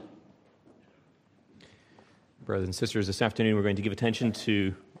Brothers and sisters, this afternoon we're going to give attention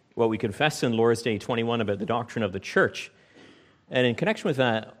to what we confess in Lord's Day 21 about the doctrine of the church. And in connection with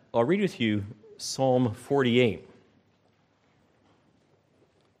that, I'll read with you Psalm 48.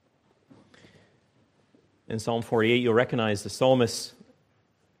 In Psalm 48, you'll recognize the psalmist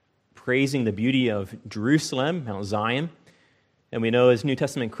praising the beauty of Jerusalem, Mount Zion. And we know as New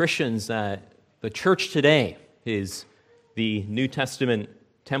Testament Christians that the church today is the New Testament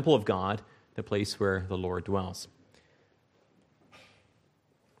temple of God, the place where the Lord dwells.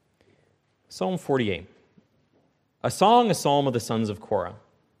 Psalm 48. A psalm of the sons of Korah.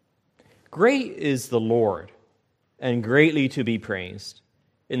 Great is the Lord, and greatly to be praised,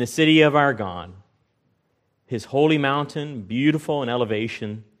 in the city of our God. His holy mountain, beautiful in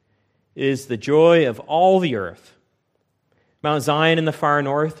elevation, is the joy of all the earth. Mount Zion in the far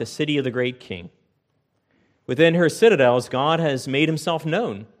north, the city of the great King. Within her citadels, God has made himself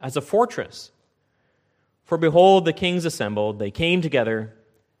known as a fortress. For behold, the kings assembled. They came together.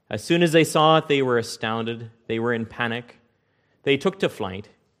 As soon as they saw it, they were astounded. They were in panic. They took to flight.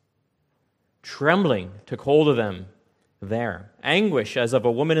 Trembling took hold of them there. Anguish as of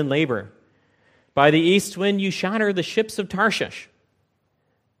a woman in labor. By the east wind you shatter the ships of Tarshish.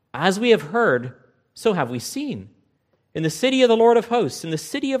 As we have heard, so have we seen. In the city of the Lord of hosts, in the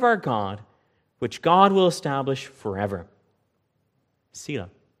city of our God, which God will establish forever.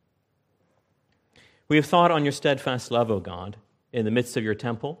 Selah. We have thought on your steadfast love, O God, in the midst of your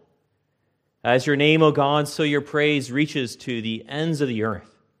temple. As your name, O God, so your praise reaches to the ends of the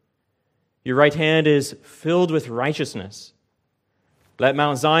earth. Your right hand is filled with righteousness. Let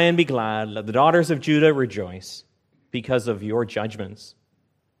Mount Zion be glad, let the daughters of Judah rejoice because of your judgments.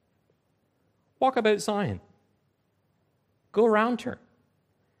 Walk about Zion. Go around her.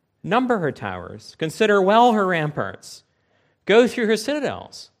 Number her towers. Consider well her ramparts. Go through her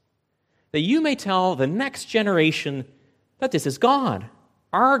citadels, that you may tell the next generation that this is God,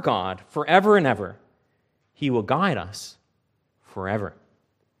 our God, forever and ever. He will guide us forever.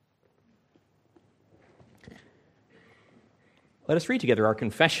 Let us read together our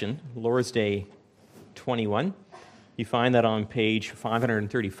confession, Lord's Day 21. You find that on page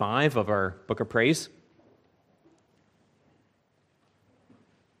 535 of our Book of Praise.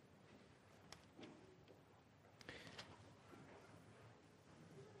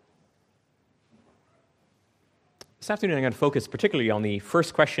 This afternoon I'm going to focus particularly on the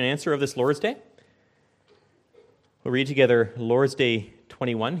first question and answer of this Lord's Day. We'll read together Lord's Day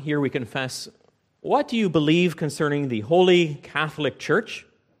 21. Here we confess, what do you believe concerning the Holy Catholic Church?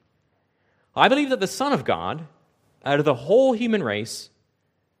 I believe that the Son of God, out of the whole human race,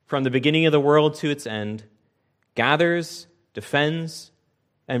 from the beginning of the world to its end, gathers, defends,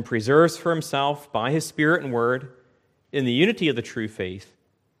 and preserves for himself by his Spirit and Word, in the unity of the true faith,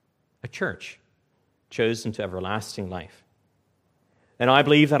 a church chosen to everlasting life. And I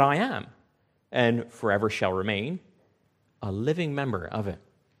believe that I am, and forever shall remain, a living member of it.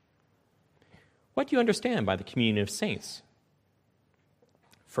 What do you understand by the communion of saints?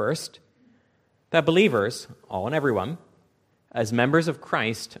 First, that believers, all and everyone, as members of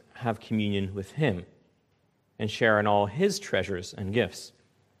Christ, have communion with him and share in all his treasures and gifts.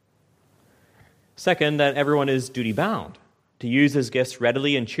 Second, that everyone is duty-bound to use his gifts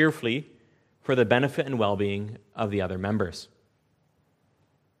readily and cheerfully for the benefit and well-being of the other members.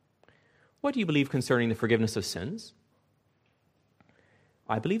 What do you believe concerning the forgiveness of sins?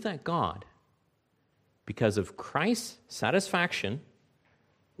 I believe that God, because of Christ's satisfaction,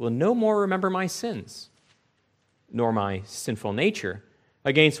 will no more remember my sins, nor my sinful nature,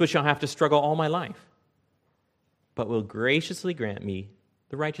 against which I'll have to struggle all my life, but will graciously grant me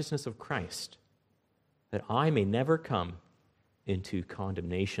the righteousness of Christ, that I may never come into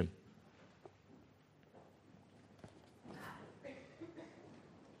condemnation.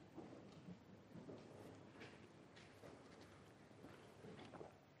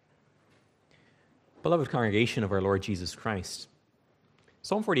 Beloved congregation of our Lord Jesus Christ,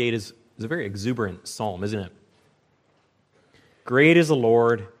 Psalm 48 is a very exuberant psalm, isn't it? Great is the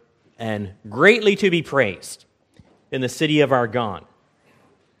Lord, and greatly to be praised in the city of our God.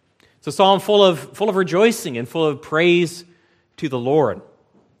 It's a psalm full of rejoicing and full of praise to the Lord.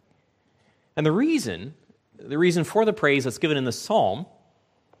 And the reason for the praise that's given in the psalm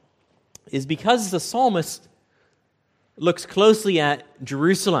is because the psalmist looks closely at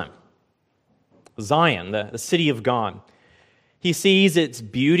Jerusalem, Zion, the city of God. He sees its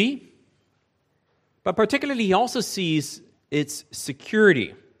beauty, but particularly he also sees its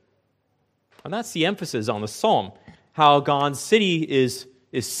security. And that's the emphasis on the psalm, how God's city is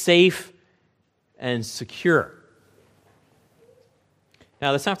safe and secure.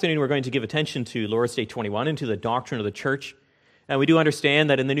 Now, this afternoon we're going to give attention to Lord's Day 21 and to the doctrine of the church. And we do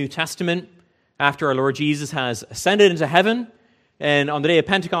understand that in the New Testament, after our Lord Jesus has ascended into heaven and on the day of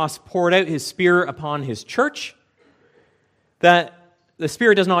Pentecost poured out his Spirit upon his church, that the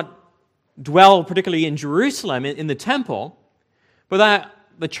Spirit does not dwell particularly in Jerusalem, in the temple, but that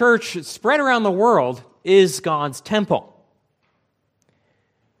the church spread around the world is God's temple.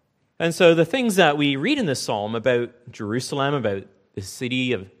 And so the things that we read in this psalm about Jerusalem, about the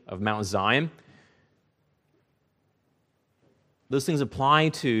city of Mount Zion, those things apply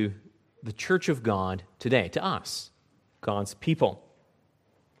to the church of God today, to us, God's people.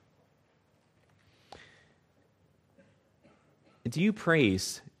 Do you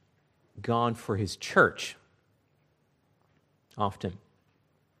praise God for his church often?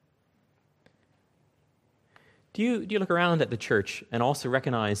 Do you look around at the church and also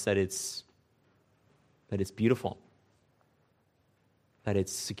recognize that it's beautiful, that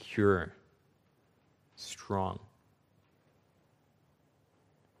it's secure, strong?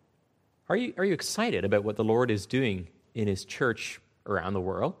 Are you excited about what the Lord is doing in his church around the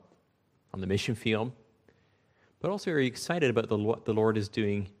world, on the mission field? But also, are you excited about what the Lord is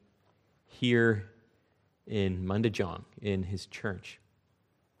doing here in Mundajong, in his church?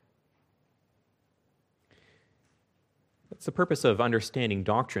 That's the purpose of understanding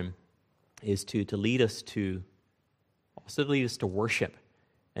doctrine, is to lead us to worship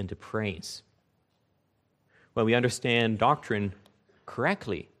and to praise. When we understand doctrine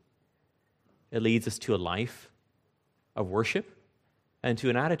correctly, it leads us to a life of worship and to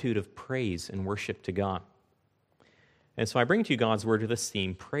an attitude of praise and worship to God. And so I bring to you God's word with this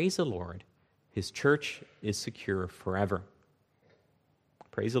theme: praise the Lord, his church is secure forever.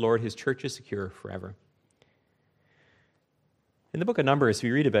 Praise the Lord, his church is secure forever. In the book of Numbers,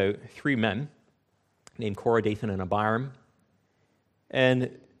 we read about three men named Korah, Dathan, and Abiram, and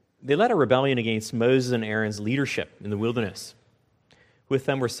they led a rebellion against Moses and Aaron's leadership in the wilderness. With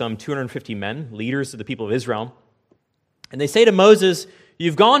them were some 250 men, leaders of the people of Israel, and they say to Moses,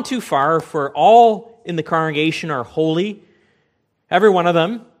 "You've gone too far, for all in the congregation are holy, every one of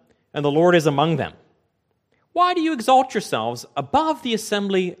them, and the Lord is among them. Why do you exalt yourselves above the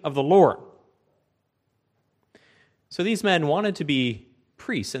assembly of the Lord?" So these men wanted to be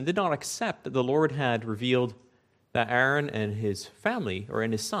priests and did not accept that the Lord had revealed that Aaron and his family, or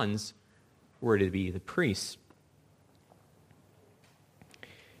and his sons, were to be the priests.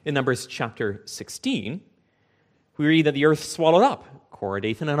 In Numbers chapter 16, we read that the earth swallowed up Korah,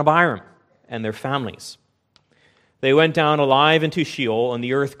 Dathan, and Abiram and their families. They went down alive into Sheol, and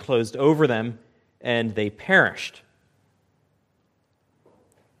the earth closed over them, and they perished.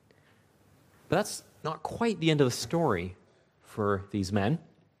 But that's not quite the end of the story for these men.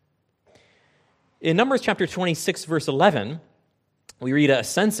 In Numbers chapter 26, verse 11, we read a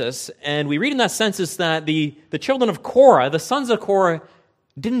census, and we read in that census that the children of Korah, the sons of Korah,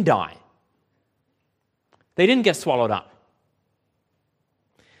 didn't die. They didn't get swallowed up.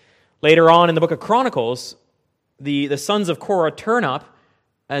 Later on in the book of Chronicles, the sons of Korah turn up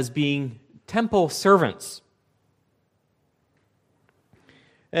as being temple servants.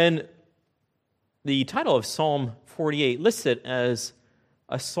 And the title of Psalm 48 lists it as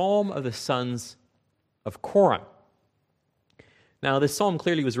a psalm of the sons of Korah. Now, this psalm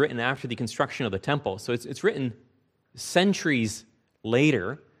clearly was written after the construction of the temple, so it's written centuries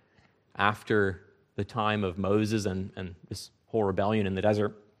later, after the time of Moses and this whole rebellion in the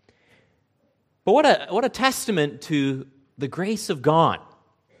desert. But what a testament to the grace of God,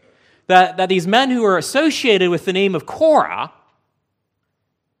 that these men who are associated with the name of Korah,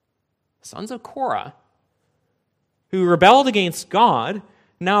 sons of Korah, who rebelled against God,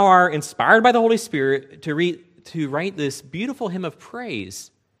 now are inspired by the Holy Spirit to write this beautiful hymn of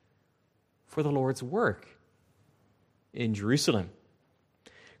praise for the Lord's work in Jerusalem.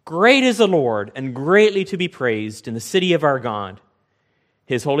 Great is the Lord, and greatly to be praised in the city of our God.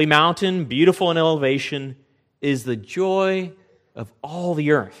 His holy mountain, beautiful in elevation, is the joy of all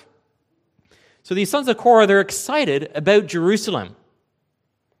the earth. So these sons of Korah, they're excited about Jerusalem.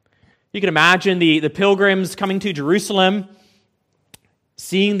 You can imagine the pilgrims coming to Jerusalem,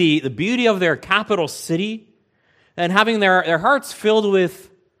 seeing the beauty of their capital city, and having their hearts filled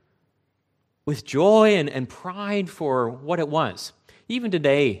with joy and pride for what it was. Even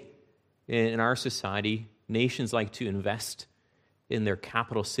today, in our society, nations like to invest in their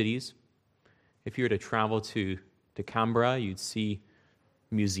capital cities. If you were to travel to Canberra, you'd see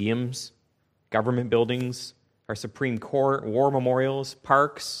museums, government buildings, our Supreme Court, war memorials,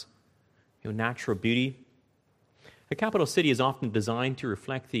 parks, natural beauty. The capital city is often designed to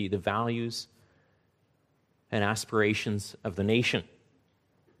reflect the values and aspirations of the nation.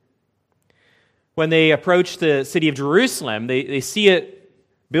 When they approach the city of Jerusalem, they see it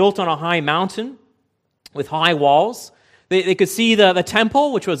built on a high mountain with high walls. They could see the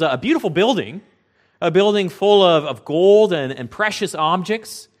temple, which was a beautiful building, a building full of gold and precious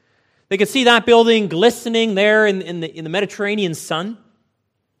objects. They could see that building glistening there in the Mediterranean sun.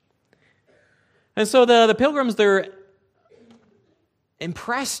 And so the pilgrims, they're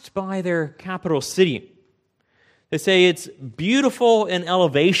impressed by their capital city. They say it's beautiful in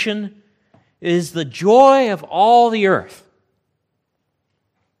elevation, it is the joy of all the earth.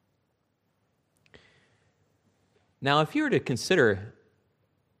 Now, if you were to consider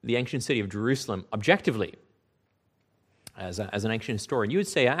the ancient city of Jerusalem objectively, as an ancient historian, you would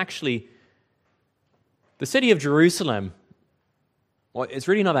say, actually, the city of Jerusalem, well, it's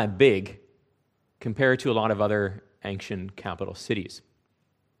really not that big compared to a lot of other ancient capital cities.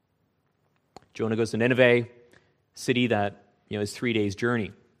 Jonah goes to Nineveh, city that is 3 days'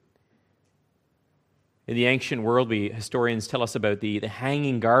 journey. In the ancient world, historians tell us about the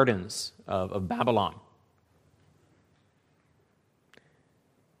hanging gardens of Babylon.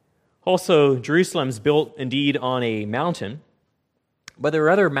 Also, Jerusalem's built indeed on a mountain, but there are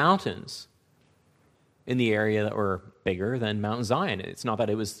other mountains in the area that were bigger than Mount Zion. It's not that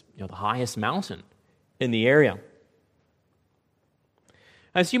it was the highest mountain in the area.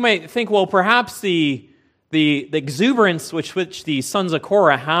 As you might think, well, perhaps the exuberance which the sons of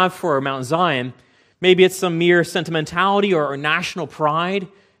Korah have for Mount Zion, maybe it's some mere sentimentality or national pride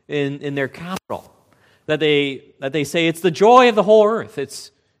in their capital, that they say it's the joy of the whole earth.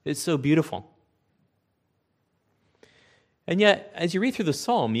 It's so beautiful. And yet, as you read through the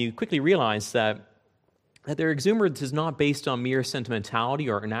psalm, you quickly realize that their exuberance is not based on mere sentimentality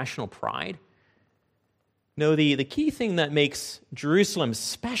or national pride. No, the key thing that makes Jerusalem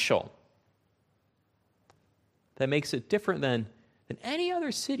special, that makes it different than any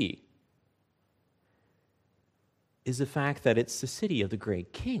other city, is the fact that it's the city of the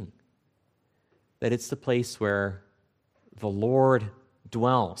great King, that it's the place where the Lord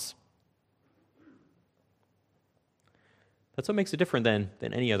dwells. That's what makes it different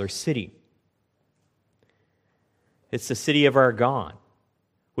than any other city. It's the city of our God.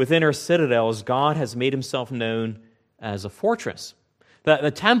 Within her citadels, God has made himself known as a fortress.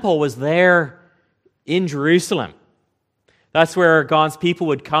 The temple was there in Jerusalem. That's where God's people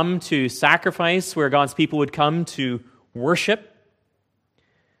would come to sacrifice, where God's people would come to worship.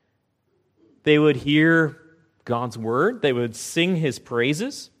 They would hear God's word. They would sing his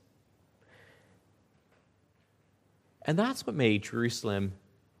praises. And that's what made Jerusalem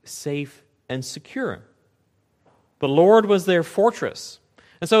safe and secure. The Lord was their fortress.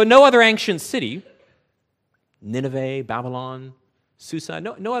 And so no other ancient city, Nineveh, Babylon, Susa,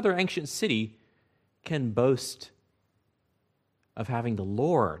 no other ancient city can boast of having the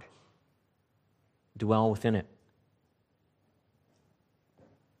Lord dwell within it.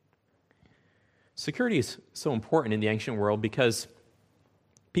 Security is so important in the ancient world because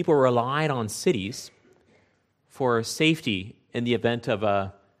people relied on cities for safety in the event of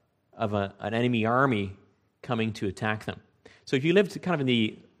an enemy army coming to attack them. So if you lived kind of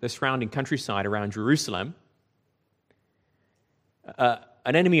in the surrounding countryside around Jerusalem,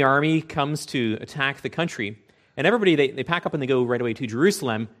 an enemy army comes to attack the country, and everybody, they pack up and they go right away to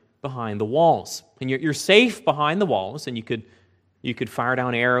Jerusalem behind the walls. And you're safe behind the walls, and you could fire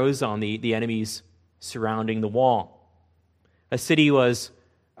down arrows on the enemies surrounding the wall. A city was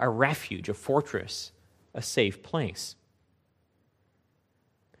a refuge, a fortress, a safe place.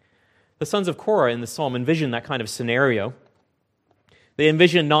 The sons of Korah in the psalm envision that kind of scenario. They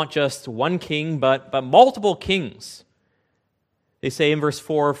envision not just one king, but multiple kings. They say in verse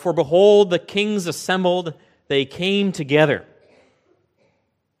 4, "For behold, the kings assembled, they came together."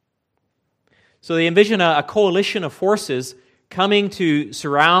 So they envision a coalition of forces coming to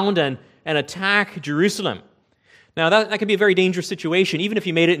surround and attack Jerusalem. Now, that can be a very dangerous situation, even if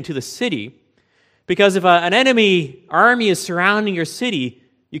you made it into the city, because if an enemy army is surrounding your city,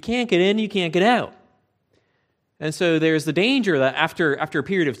 you can't get in, you can't get out. And so there's the danger that after a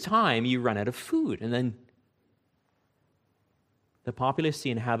period of time, you run out of food, and then the populace,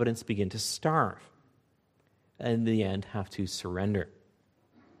 the inhabitants, begin to starve, and in the end have to surrender.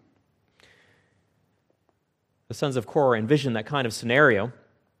 The sons of Korah envision that kind of scenario,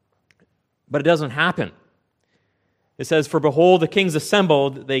 but it doesn't happen. It says, "For behold, the kings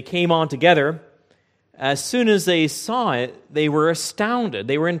assembled, they came on together. As soon as they saw it, they were astounded.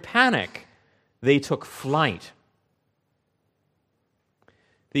 They were in panic. They took flight."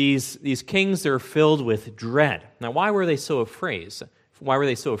 These kings are filled with dread. Now, why were they so afraid? Why were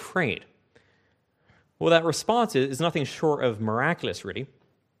they so afraid? Well, that response is nothing short of miraculous, really.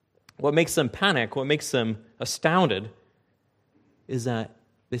 what makes them panic, what makes them astounded, is that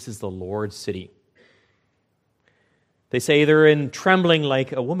this is the Lord's city. They say they're in trembling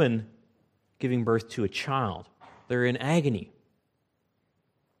like a woman giving birth to a child. They're in agony.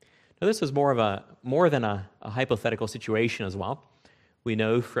 Now, this is more than a hypothetical situation as well. We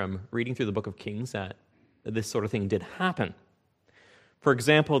know from reading through the book of Kings that this sort of thing did happen. For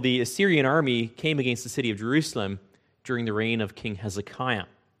example, the Assyrian army came against the city of Jerusalem during the reign of King Hezekiah.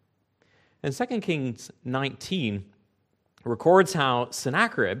 And 2 Kings 19 records how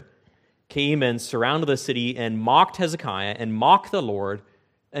Sennacherib came and surrounded the city and mocked Hezekiah and mocked the Lord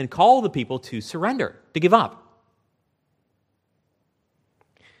and called the people to surrender, to give up.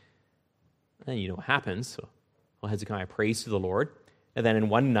 And you know what happens. Well, Hezekiah prays to the Lord, and then in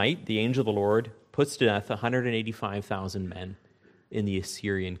one night, the angel of the Lord puts to death 185,000 men in the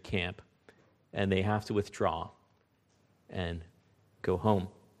Assyrian camp, and they have to withdraw and go home.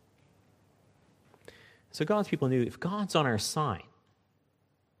 So God's people knew if God's on our side,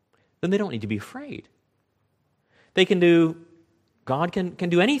 then they don't need to be afraid. God can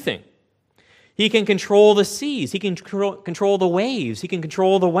do anything. He can control the seas. He can control the waves. He can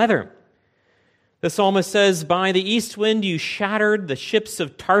control the weather. The psalmist says, by the east wind you shattered the ships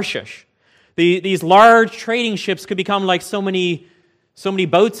of Tarshish. These large trading ships could become like so many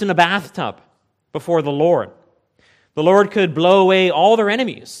boats in a bathtub before the Lord. The Lord could blow away all their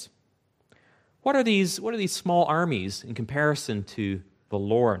enemies. What are these small armies in comparison to the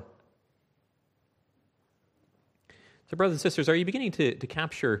Lord? So, brothers and sisters, are you beginning to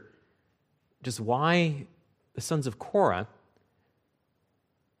capture just why the sons of Korah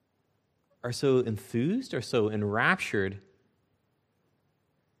are so enthused or so enraptured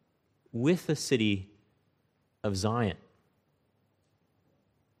with the city of Zion?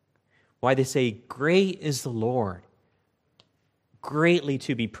 Why they say, great is the Lord, greatly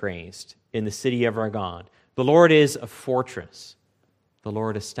to be praised in the city of our God. The Lord is a fortress. The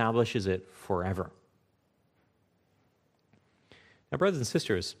Lord establishes it forever. Now, brothers and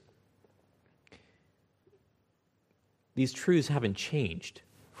sisters, these truths haven't changed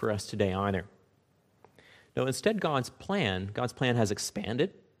for us today either. No, instead, God's plan has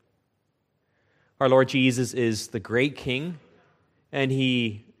expanded. Our Lord Jesus is the great King, and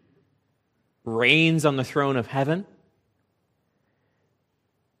He reigns on the throne of heaven.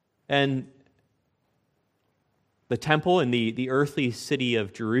 And the temple in the earthly city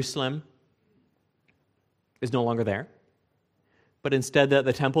of Jerusalem is no longer there. But instead,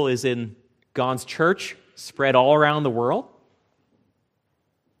 the temple is in God's church, spread all around the world.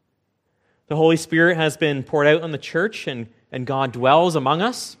 The Holy Spirit has been poured out on the church, and God dwells among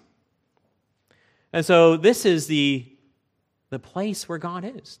us. And so this is the place where God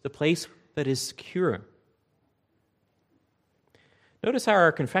is, the place that is secure. Notice how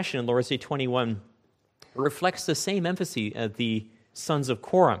our confession in Lord's Day 21 reflects the same emphasis as the sons of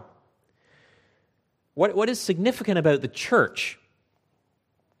Korah. What is significant about the church?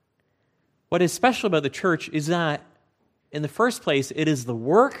 What is special about the church is that, in the first place, it is the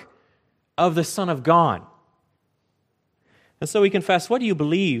work of the Son of God. And so we confess, what do you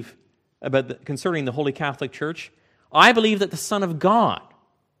believe concerning the Holy Catholic Church? I believe that the Son of God,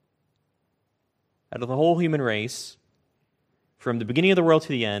 out of the whole human race, from the beginning of the world to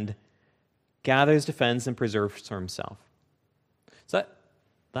the end, gathers, defends, and preserves for himself. So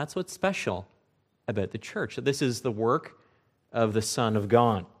that's what's special about the church. That this is the work of the Son of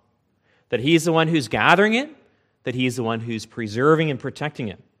God. That He's the one who's gathering it, that He's the one who's preserving and protecting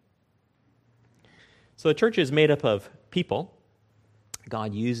it. So the church is made up of people.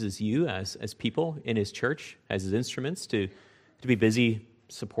 God uses you as people in His church, as His instruments to be busy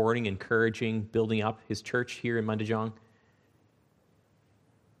supporting, encouraging, building up His church here in Mundijong.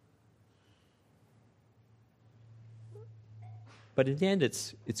 But in the end,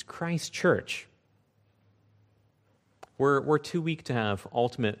 it's Christ's church. We're too weak to have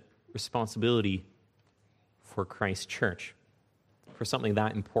ultimate responsibility for Christ's church, for something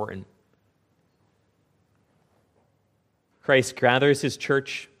that important. Christ gathers His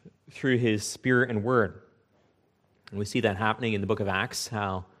church through His Spirit and Word. And we see that happening in the book of Acts,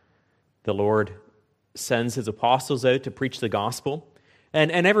 how the Lord sends His apostles out to preach the gospel. And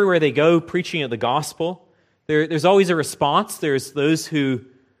everywhere they go preaching the gospel, there's always a response. There's those who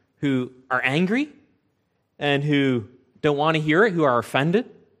are angry and who don't want to hear it, who are offended.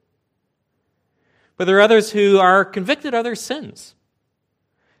 But there are others who are convicted of their sins.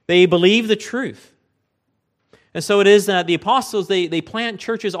 They believe the truth. And so it is that the apostles, they plant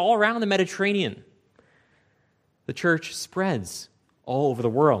churches all around the Mediterranean. The church spreads all over the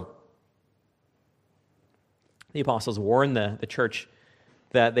world. The apostles warned the church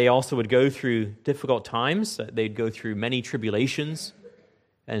that they also would go through difficult times, that they'd go through many tribulations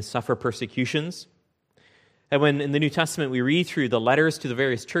and suffer persecutions. And when in the New Testament we read through the letters to the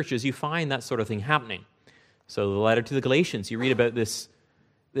various churches, you find that sort of thing happening. So the letter to the Galatians, you read about this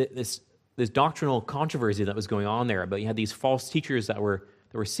doctrinal controversy that was going on there. But you had these false teachers that were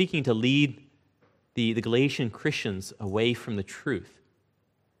seeking to lead the Galatian Christians away from the truth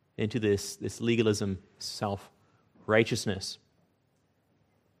into this legalism, self-righteousness.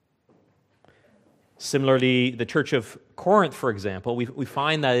 Similarly, the Church of Corinth, for example, we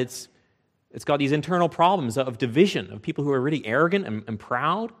find that it's got these internal problems of division, of people who are really arrogant and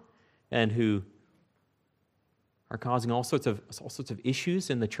proud, and who are causing all sorts of issues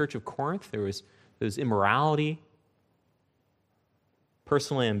in the Church of Corinth. There was immorality,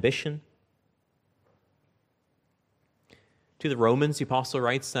 personal ambition. To the Romans, the apostle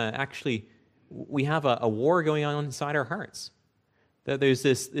writes that actually we have a war going on inside our hearts. That there's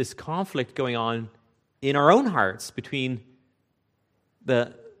this conflict going on in our own hearts between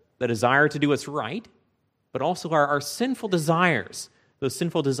the desire to do what's right, but also our sinful desires, those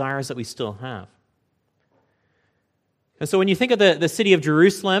sinful desires that we still have. And so when you think of the city of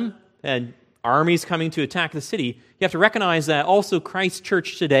Jerusalem and armies coming to attack the city, you have to recognize that also Christ's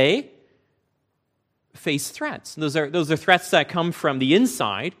church today face threats. And those are threats that come from the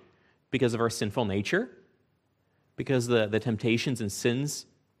inside because of our sinful nature, because of the temptations and sins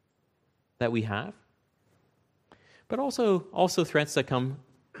that we have. But also threats that come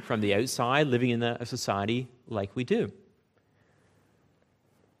from the outside, living in a society like we do.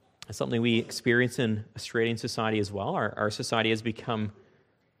 It's something we experience in Australian society as well. Our society has become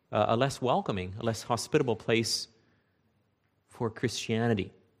a less welcoming, a less hospitable place for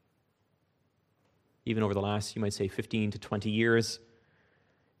Christianity. Even over the last, you might say, 15 to 20 years,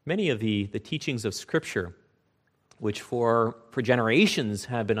 many of the teachings of Scripture, which for generations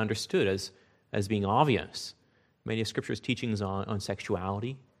have been understood as being obvious, many of Scripture's teachings on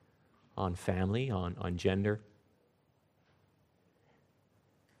sexuality, on family, on gender,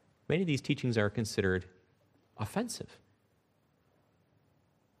 many of these teachings are considered offensive.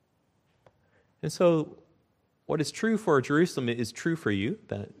 And so what is true for Jerusalem is true for you,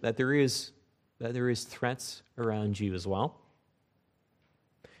 that there is threats around you as well.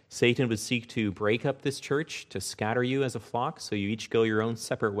 Satan would seek to break up this church, to scatter you as a flock, so you each go your own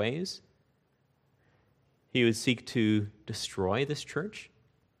separate ways. He would seek to destroy this church.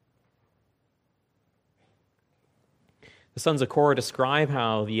 The sons of Korah describe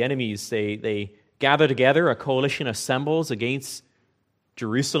how the enemies, they gather together, a coalition assembles against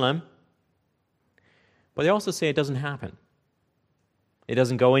Jerusalem. But they also say it doesn't happen. It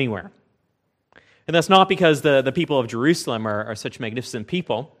doesn't go anywhere. And that's not because the people of Jerusalem are such magnificent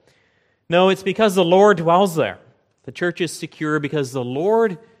people. No, it's because the Lord dwells there. The church is secure because the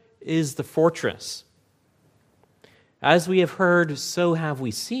Lord is the fortress. As we have heard, so have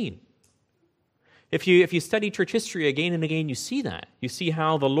we seen. If you study church history again and again, you see that. You see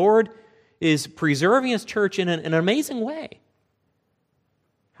how the Lord is preserving His church in an amazing way.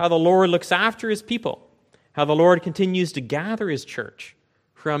 How the Lord looks after His people. How the Lord continues to gather His church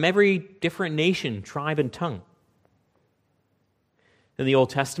from every different nation, tribe, and tongue. In the Old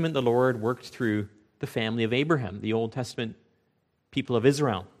Testament, the Lord worked through the family of Abraham, the Old Testament people of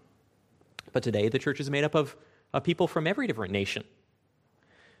Israel. But today, the church is made up of people from every different nation.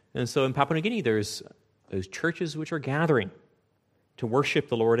 And so in Papua New Guinea, there's those churches which are gathering to worship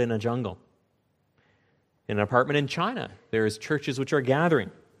the Lord in a jungle. In an apartment in China, there's churches which are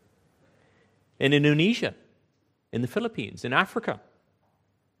gathering. In Indonesia, in the Philippines, in Africa,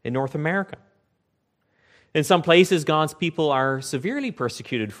 in North America. In some places, God's people are severely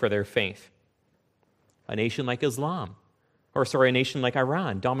persecuted for their faith. A nation like Iran,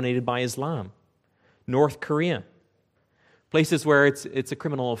 dominated by Islam. North Korea. Places where it's a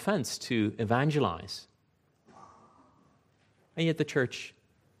criminal offense to evangelize. And yet the church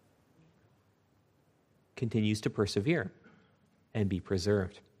continues to persevere and be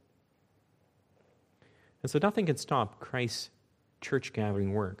preserved. And so nothing can stop Christ's church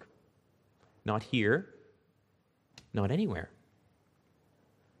gathering work. Not here, not anywhere.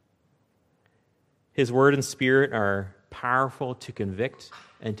 His word and spirit are powerful to convict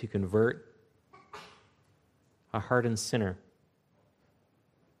and to convert a hardened sinner.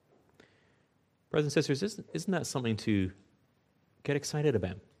 Brothers and sisters, isn't that something to get excited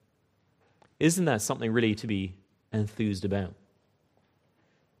about? Isn't that something really to be enthused about?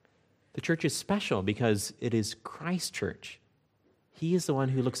 The church is special because it is Christ's church. He is the one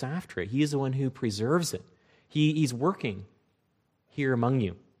who looks after it. He is the one who preserves it. He's working here among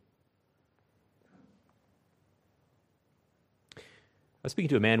you. was speaking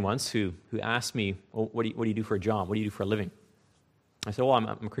to a man once who asked me, "Oh, what do you do for a job? What do you do for a living?" I said, "Well, I'm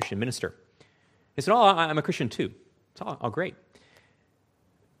a Christian minister." He said, "Oh, I'm a Christian too." I said, "Oh, great."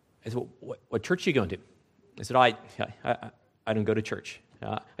 I said, "Well, what church are you going to?" I said, I don't go to church.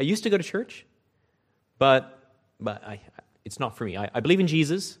 I used to go to church, but it's not for me. I believe in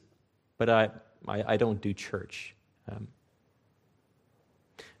Jesus, but I don't do church."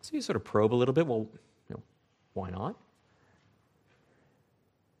 So you sort of probe a little bit. Well, why not?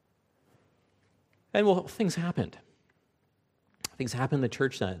 And well, things happened. Things happen in the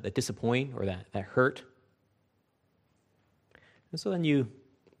church that disappoint or that hurt. And so then you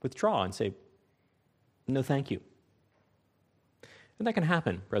withdraw and say, "No, thank you." And that can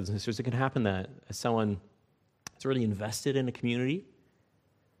happen, brothers and sisters. It can happen that someone is really invested in a community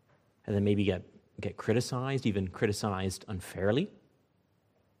and then maybe get criticized, even criticized unfairly.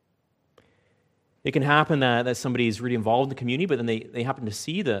 It can happen that somebody is really involved in the community, but then they happen to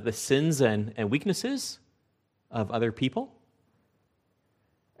see the sins and weaknesses of other people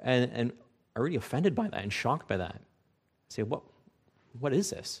and are really offended by that and shocked by that. Say, what is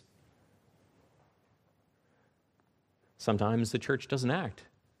this? Sometimes the church doesn't act.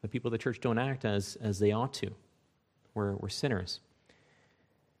 The people of the church don't act as they ought to. We're sinners.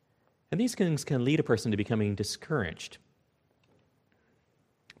 And these things can lead a person to becoming discouraged.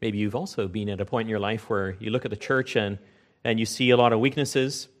 Maybe you've also been at a point in your life where you look at the church and you see a lot of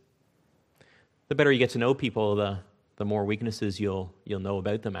weaknesses. The better you get to know people, the more weaknesses you'll know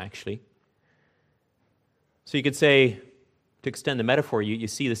about them, actually. So you could say, to extend the metaphor, you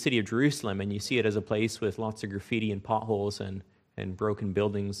see the city of Jerusalem and you see it as a place with lots of graffiti and potholes and broken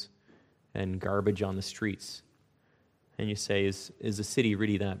buildings and garbage on the streets. And you say, is the city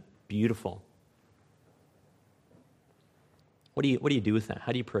really that beautiful? What do you do with that?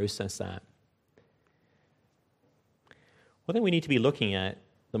 How do you process that? Well, then we need to be looking at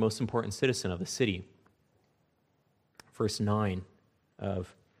the most important citizen of the city. Verse 9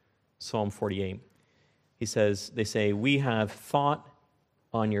 of Psalm 48. They say, "We have thought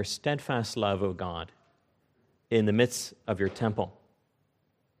on your steadfast love, O God, in the midst of your temple."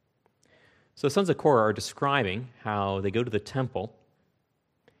 So the sons of Korah are describing how they go to the temple,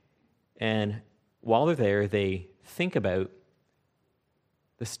 and while they're there, they think about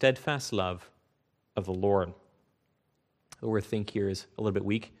the steadfast love of the Lord. The word "think" here is a little bit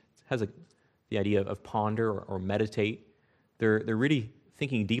weak. It has the idea of ponder or meditate. They're really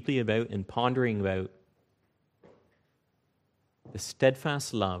thinking deeply about and pondering about the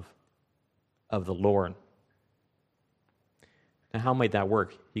steadfast love of the Lord. Now, how might that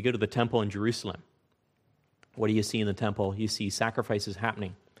work? You go to the temple in Jerusalem. What do you see in the temple? You see sacrifices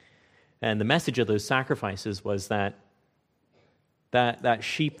happening. And the message of those sacrifices was that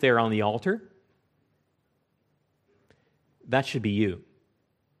sheep there on the altar, that should be you.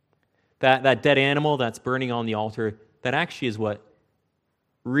 That dead animal that's burning on the altar, that actually is what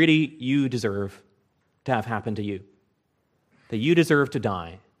really you deserve to have happen to you. That you deserve to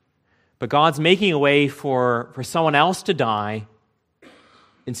die. But God's making a way for someone else to die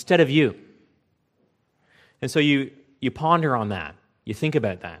instead of you. And so you ponder on that. You think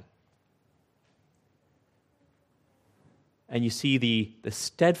about that. And you see the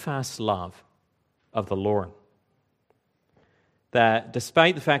steadfast love of the Lord. That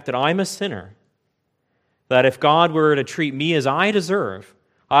despite the fact that I'm a sinner, that if God were to treat me as I deserve,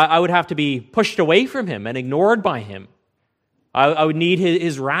 I would have to be pushed away from him and ignored by him. I would need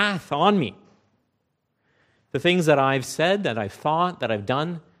his wrath on me. The things that I've said, that I've thought, that I've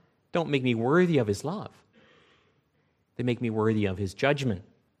done, don't make me worthy of his love. They make me worthy of his judgment.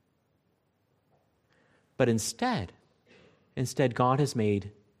 But instead, God has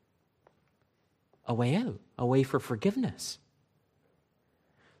made a way out, a way for forgiveness.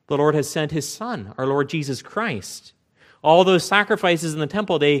 The Lord has sent his Son, our Lord Jesus Christ. All those sacrifices in the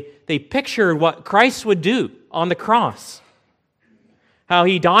temple, they pictured what Christ would do on the cross. How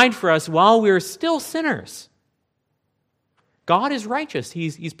he died for us while we were still sinners. God is righteous.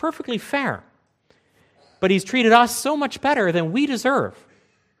 He's perfectly fair. But he's treated us so much better than we deserve.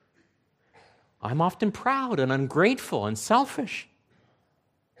 I'm often proud and ungrateful and selfish.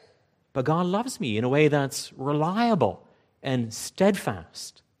 But God loves me in a way that's reliable and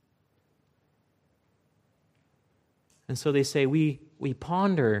steadfast. And so they say, we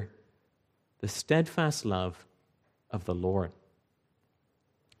ponder the steadfast love of the Lord.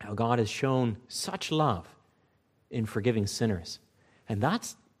 How God has shown such love in forgiving sinners. And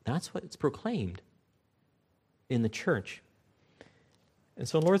that's what's proclaimed in the church. And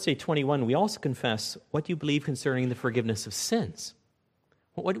so in Lord's Day 21, we also confess, what do you believe concerning the forgiveness of sins?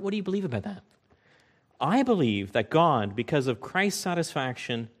 What do you believe about that? I believe that God, because of Christ's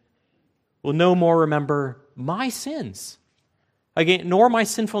satisfaction, will no more remember my sins, nor my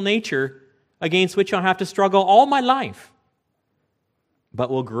sinful nature, against which I'll have to struggle all my life, but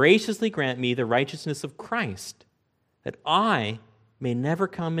will graciously grant me the righteousness of Christ, that I may never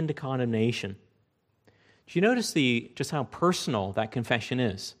come into condemnation. Do you notice just how personal that confession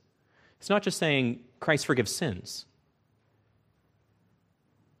is? It's not just saying Christ forgives sins.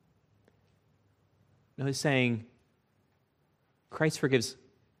 No, he's saying Christ forgives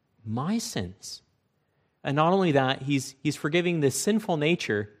my sins. And not only that, he's forgiving the sinful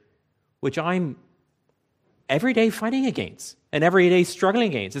nature which I'm every day fighting against and every day struggling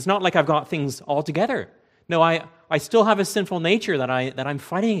against. It's not like I've got things all together. No, I still have a sinful nature that I'm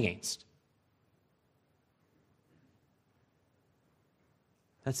fighting against.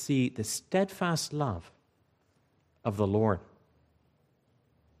 That's the steadfast love of the Lord.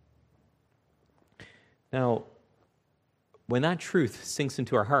 Now, when that truth sinks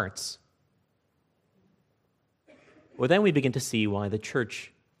into our hearts, well, then we begin to see why the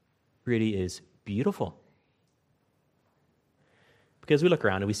church really is beautiful. Because we look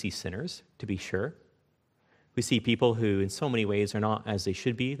around and we see sinners, to be sure. We see people who in so many ways are not as they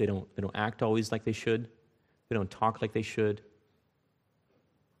should be. They don't act always like they should. They don't talk like they should.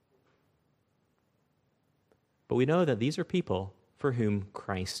 But we know that these are people for whom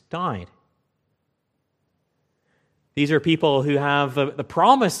Christ died. These are people who have the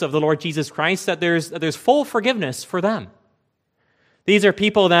promise of the Lord Jesus Christ that there's full forgiveness for them. These are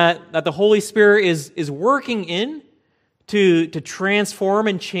people that the Holy Spirit is working in to transform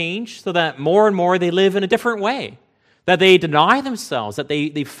and change so that more and more they live in a different way, that they deny themselves, that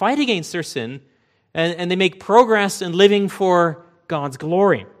they fight against their sin, and they make progress in living for God's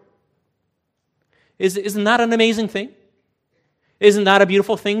glory. Isn't that an amazing thing? Isn't that a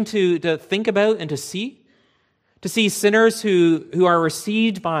beautiful thing to think about and to see? To see sinners who are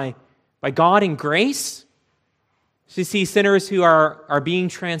received by God in grace? To see sinners who are being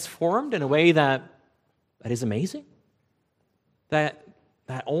transformed in a way that is amazing? That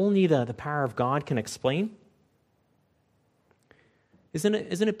only the power of God can explain? Isn't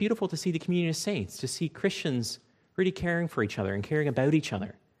it beautiful to see the communion of saints, to see Christians really caring for each other and caring about each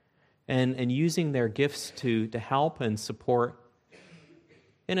other and using their gifts to help and support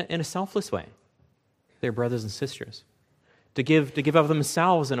in a selfless way their brothers and sisters, to give of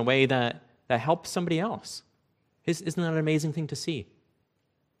themselves in a way that helps somebody else? Isn't that an amazing thing to see?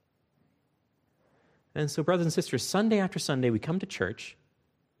 And so, brothers and sisters, Sunday after Sunday, we come to church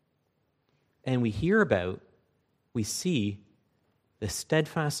and we hear about, we see the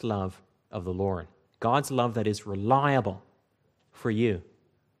steadfast love of the Lord, God's love that is reliable for you.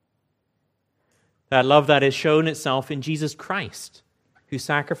 That love that has shown itself in Jesus Christ, who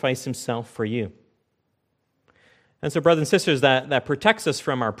sacrificed himself for you. And so, brothers and sisters, that protects us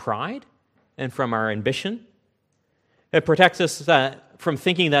from our pride and from our ambition. It protects us from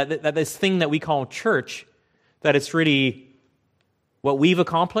thinking that this thing that we call church, that it's really what we've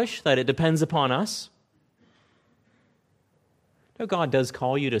accomplished, that it depends upon us. No, God does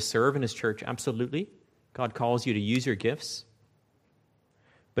call you to serve in his church, absolutely. God calls you to use your gifts.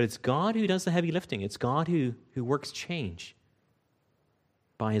 But it's God who does the heavy lifting. It's God who works change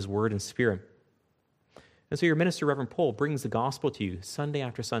by his word and spirit. And so your minister, Reverend Paul, brings the gospel to you Sunday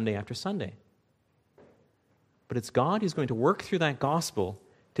after Sunday after Sunday. But it's God who's going to work through that gospel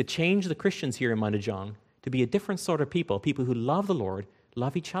to change the Christians here in Munijong to be a different sort of people who love the Lord,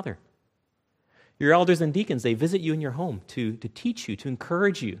 love each other. Your elders and deacons, they visit you in your home to teach you, to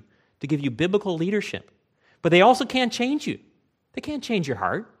encourage you, to give you biblical leadership. But they also can't change you. They can't change your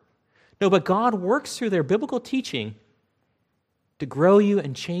heart. No, but God works through their biblical teaching to grow you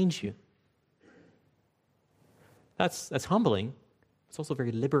and change you. That's humbling. It's also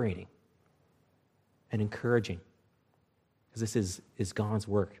very liberating and encouraging, because this is God's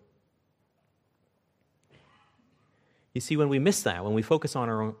work. You see, when we miss that, when we focus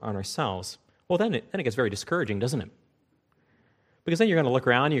on ourselves, well, then it gets very discouraging, doesn't it? Because then you're going to look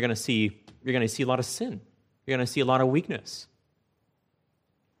around, you're going to see a lot of sin, you're going to see a lot of weakness.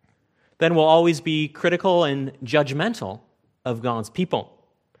 Then we'll always be critical and judgmental of God's people.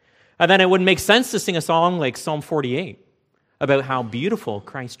 And then it wouldn't make sense to sing a song like Psalm 48 about how beautiful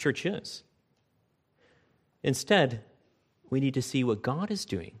Christ's church is. Instead, we need to see what God is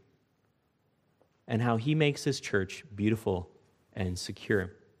doing and how he makes his church beautiful and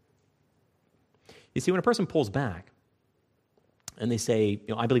secure. You see, when a person pulls back and they say,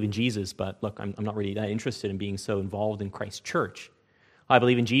 I believe in Jesus, but look, I'm not really that interested in being so involved in Christ's church. I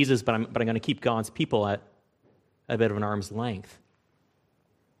believe in Jesus, but I'm going to keep God's people at a bit of an arm's length.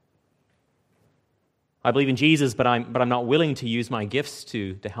 I believe in Jesus, but I'm not willing to use my gifts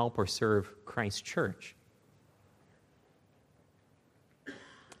to help or serve Christ's church.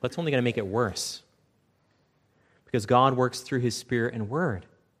 That's only going to make it worse. Because God works through his Spirit and Word.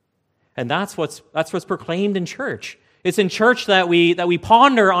 And that's what's proclaimed in church. It's in church that we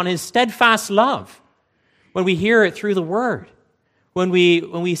ponder on his steadfast love. When we hear it through the Word. When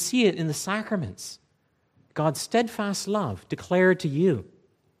we see it in the sacraments. God's steadfast love declared to you.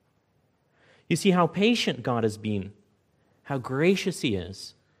 You see how patient God has been, how gracious he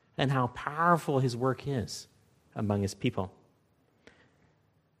is, and how powerful his work is among his people.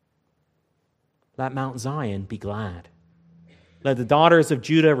 Let Mount Zion be glad. Let the daughters of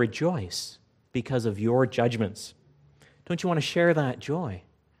Judah rejoice because of your judgments. Don't you want to share that joy?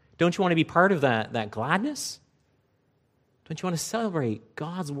 Don't you want to be part of that gladness? Don't you want to celebrate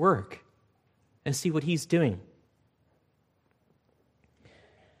God's work and see what he's doing?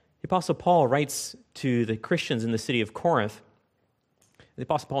 The Apostle Paul writes to the Christians in the city of Corinth. The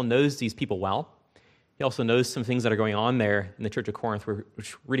Apostle Paul knows these people well. He also knows some things that are going on there in the church of Corinth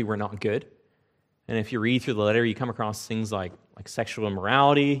which really were not good. And if you read through the letter, you come across things like sexual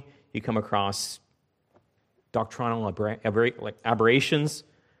immorality. You come across doctrinal aberrations.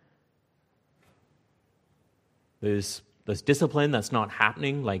 There's discipline that's not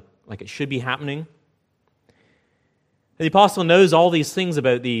happening like it should be happening. The apostle knows all these things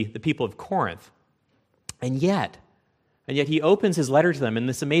about the people of Corinth. And yet he opens his letter to them in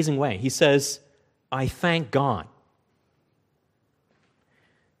this amazing way. He says, I thank God.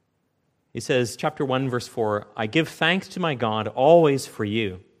 He says, chapter 1, verse 4, I give thanks to my God always for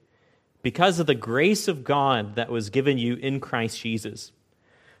you, because of the grace of God that was given you in Christ Jesus,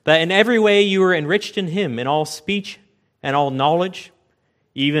 that in every way you were enriched in him, in all speech and all knowledge,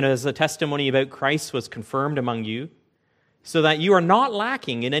 even as the testimony about Christ was confirmed among you, so that you are not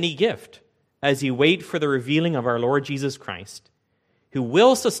lacking in any gift as you wait for the revealing of our Lord Jesus Christ, who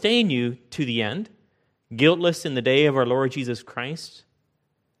will sustain you to the end, guiltless in the day of our Lord Jesus Christ.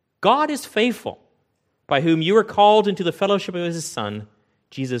 God is faithful, by whom you are called into the fellowship of his Son,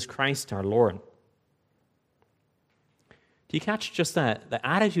 Jesus Christ our Lord. Do you catch just the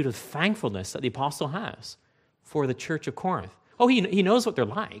attitude of thankfulness that the apostle has for the church of Corinth? Oh, he knows what they're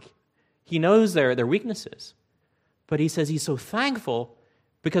like. He knows their weaknesses. But he says he's so thankful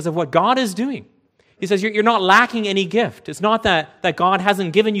because of what God is doing. He says you're not lacking any gift. It's not that God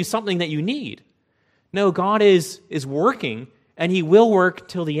hasn't given you something that you need. No, God is working, and he will work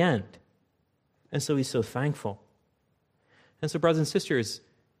till the end. And so he's so thankful. And so, brothers and sisters,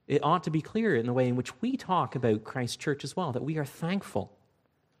 it ought to be clear in the way in which we talk about Christ's church as well, that we are thankful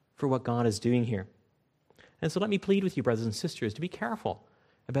for what God is doing here. And so let me plead with you, brothers and sisters, to be careful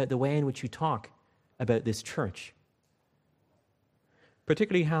about the way in which you talk about this church.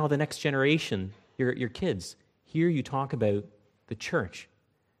 Particularly how the next generation, your kids, hear you talk about the church.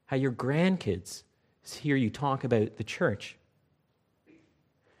 How your grandkids hear you talk about the church.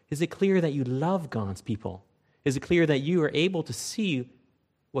 Is it clear that you love God's people? Is it clear that you are able to see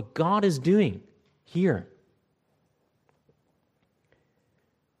what God is doing here?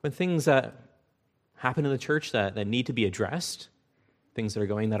 When things happen in the church that need to be addressed, things that are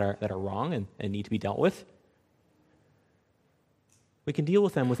going that are wrong and need to be dealt with, we can deal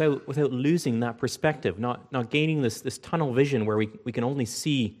with them without losing that perspective, not gaining this tunnel vision where we can only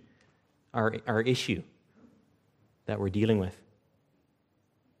see our issue that we're dealing with.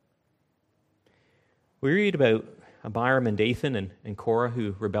 We read about Abiram and Dathan and Korah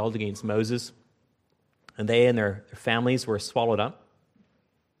who rebelled against Moses, and they and their families were swallowed up.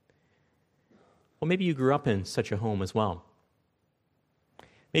 Well, maybe you grew up in such a home as well.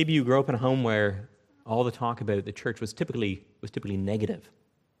 Maybe you grew up in a home where all the talk about the church was typically negative,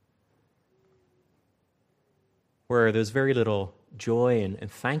 where there's very little joy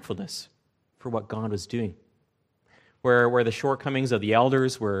and thankfulness for what God was doing, where the shortcomings of the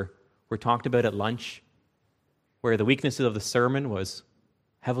elders were talked about at lunch, where the weaknesses of the sermon was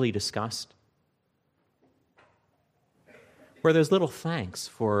heavily discussed, where there's little thanks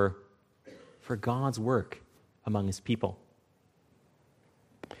for God's work among his people.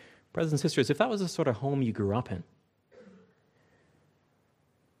 Brothers and sisters, if that was the sort of home you grew up in,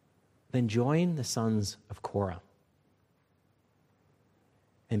 then join the sons of Korah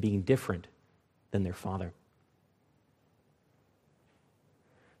in being different than their father.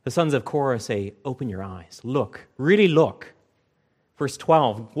 The sons of Korah say, open your eyes, look, really look. Verse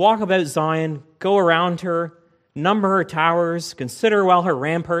 12, walk about Zion, go around her, number her towers, consider well her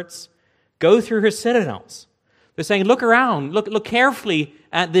ramparts, go through her citadels. They're saying, look around, look carefully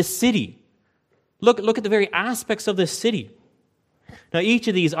at this city. Look at the very aspects of this city. Now, each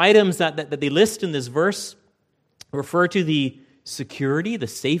of these items that they list in this verse refer to the security, the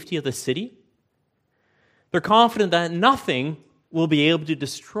safety of the city. They're confident that nothing will be able to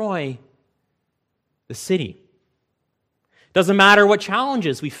destroy the city. Doesn't matter what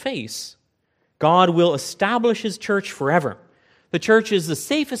challenges we face, God will establish His church forever. The church is the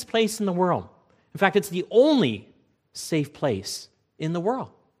safest place in the world. In fact, it's the only safe place in the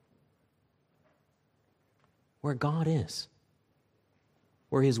world where God is,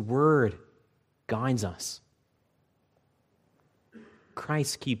 where His Word guides us.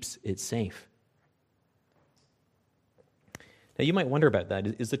 Christ keeps it safe. Now, you might wonder about that.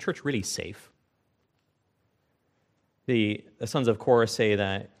 Is the church really safe? The sons of Korah say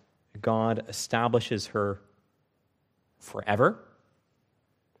that God establishes her forever.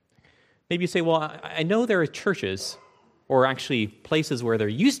 Maybe you say, well, I know there are churches, or actually places where there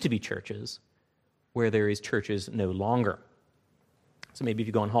used to be churches, where there is churches no longer. So maybe if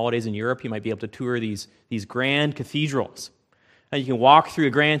you go on holidays in Europe, you might be able to tour these grand cathedrals. And you can walk through a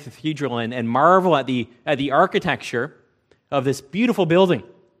grand cathedral and marvel at the architecture of this beautiful building.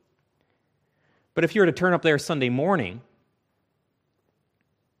 But if you were to turn up there Sunday morning,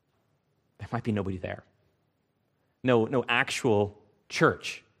 there might be nobody there. No actual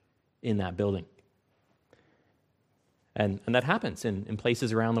church in that building. And that happens in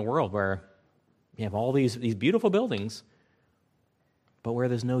places around the world where you have all these beautiful buildings, but where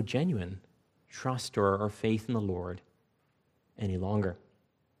there's no genuine trust or faith in the Lord any longer.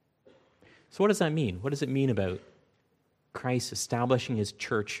 So what does that mean? What does it mean about Christ establishing His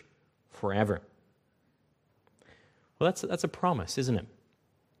church forever? Well, that's a promise, isn't it?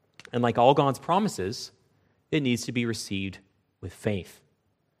 And like all God's promises, it needs to be received with faith.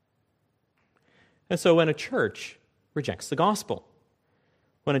 And so when a church rejects the gospel,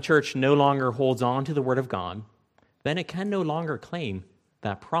 when a church no longer holds on to the Word of God, then it can no longer claim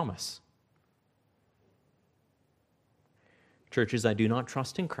that promise. Churches that do not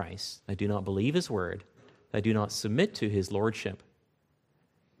trust in Christ, that do not believe His Word, that do not submit to His Lordship,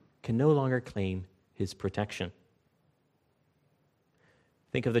 can no longer claim His protection.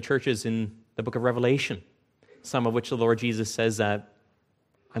 Think of the churches in the book of Revelation, some of which the Lord Jesus says that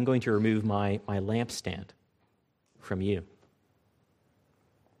I'm going to remove my lampstand from you.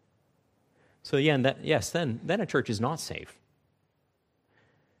 So then a church is not safe.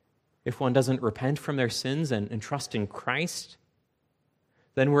 If one doesn't repent from their sins and trust in Christ,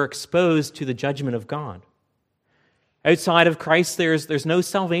 then we're exposed to the judgment of God. Outside of Christ, there's no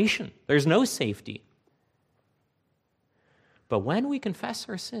salvation. There's no safety. But when we confess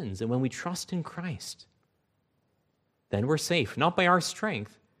our sins and when we trust in Christ, then we're safe, not by our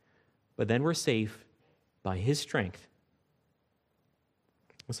strength, but then we're safe by His strength.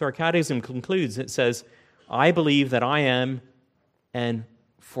 So our Catechism concludes, it says, I believe that I am and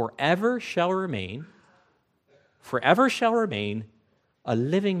forever shall remain a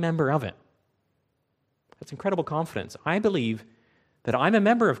living member of it. That's incredible confidence. I believe that I'm a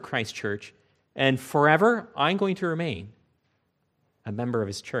member of Christ's church, and forever I'm going to remain a member of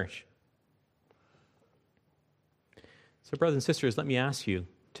His church. So, brothers and sisters, let me ask you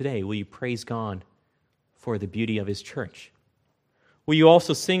today, will you praise God for the beauty of His church? Will you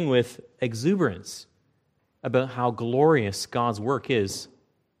also sing with exuberance about how glorious God's work is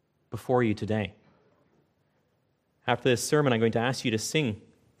before you today? After this sermon, I'm going to ask you to sing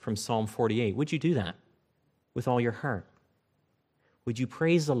from Psalm 48. Would you do that with all your heart? Would you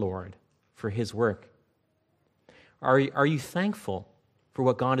praise the Lord for His work? Are you thankful for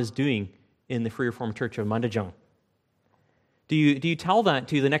what God is doing in the Free Reformed Church of Mundajong? Do you tell that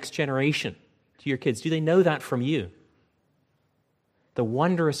to the next generation, to your kids? Do they know that from you? The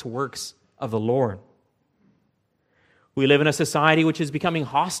wondrous works of the Lord. We live in a society which is becoming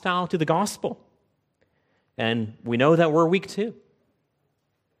hostile to the gospel. And we know that we're weak too.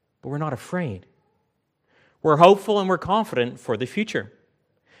 But we're not afraid. We're hopeful and we're confident for the future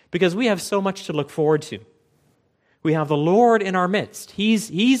because we have so much to look forward to. We have the Lord in our midst.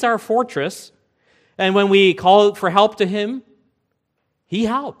 He's our fortress. And when we call out for help to Him, He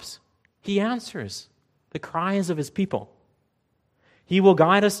helps. He answers the cries of His people. He will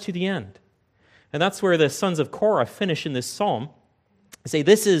guide us to the end. And that's where the sons of Korah finish in this psalm. They say,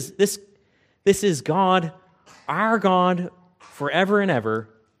 this is God, our God, forever and ever.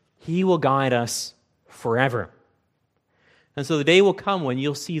 He will guide us forever. And so the day will come when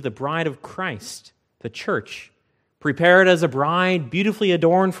you'll see the bride of Christ, the church, prepared as a bride, beautifully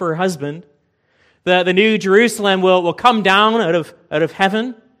adorned for her husband. The new Jerusalem will come down out of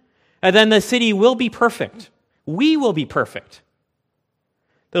heaven, and then the city will be perfect. We will be perfect.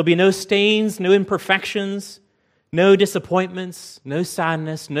 There'll be no stains, no imperfections, no disappointments, no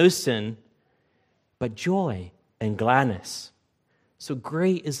sadness, no sin, but joy and gladness. So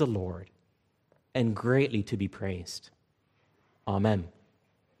great is the Lord, and greatly to be praised. Amen.